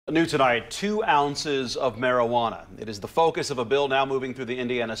New tonight, 2 ounces of marijuana. It is the focus of a bill now moving through the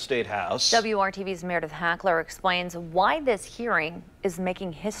Indiana State House. WRTV's Meredith Hackler explains why this hearing is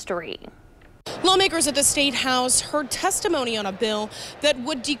making history. Lawmakers at the State House heard testimony on a bill that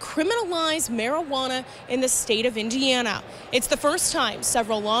would decriminalize marijuana in the state of Indiana. It's the first time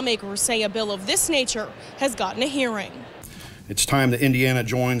several lawmakers say a bill of this nature has gotten a hearing. It's time that Indiana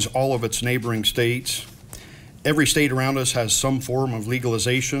joins all of its neighboring states. Every state around us has some form of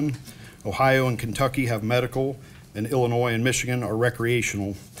legalization. Ohio and Kentucky have medical, and Illinois and Michigan are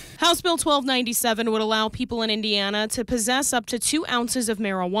recreational. House Bill 1297 would allow people in Indiana to possess up to 2 ounces of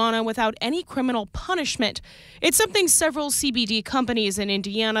marijuana without any criminal punishment. It's something several CBD companies in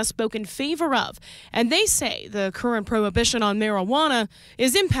Indiana spoke in favor of, and they say the current prohibition on marijuana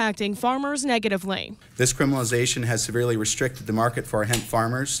is impacting farmers negatively. This criminalization has severely restricted the market for our hemp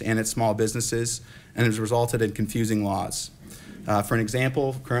farmers and its small businesses, and has resulted in confusing laws. For an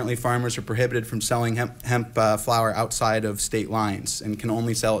example, currently farmers are prohibited from selling hemp flower outside of state lines and can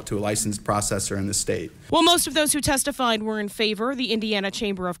only sell it to a licensed processor in the state. Well, most of those who testified were in favor. The Indiana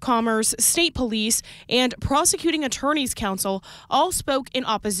Chamber of Commerce, State Police, and Prosecuting Attorneys Council all spoke in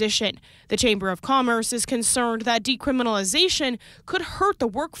opposition. The Chamber of Commerce is concerned that decriminalization could hurt the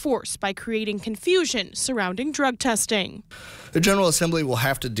workforce by creating confusion surrounding drug testing. The General Assembly will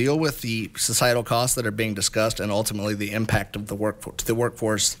have to deal with the societal costs that are being discussed and ultimately the impact of the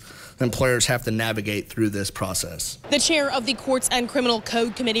workforce. Employers have to navigate through this process. The chair of the Courts and Criminal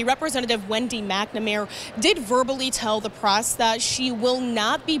Code Committee, Representative Wendy McNamara, did verbally tell the press that she will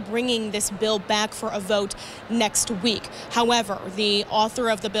not be bringing this bill back for a vote next week. However, the author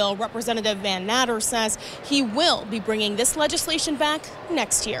of the bill, Representative Van Natter, says he will be bringing this legislation back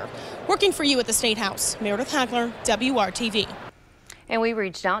next year. Working for you at the State House, Meredith Hackler, WRTV. And we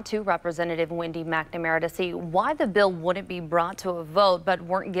reached out to Representative Wendy McNamara to see why the bill wouldn't be brought to a vote, but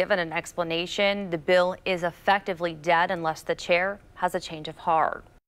weren't given an explanation. The bill is effectively dead unless the chair has a change of heart.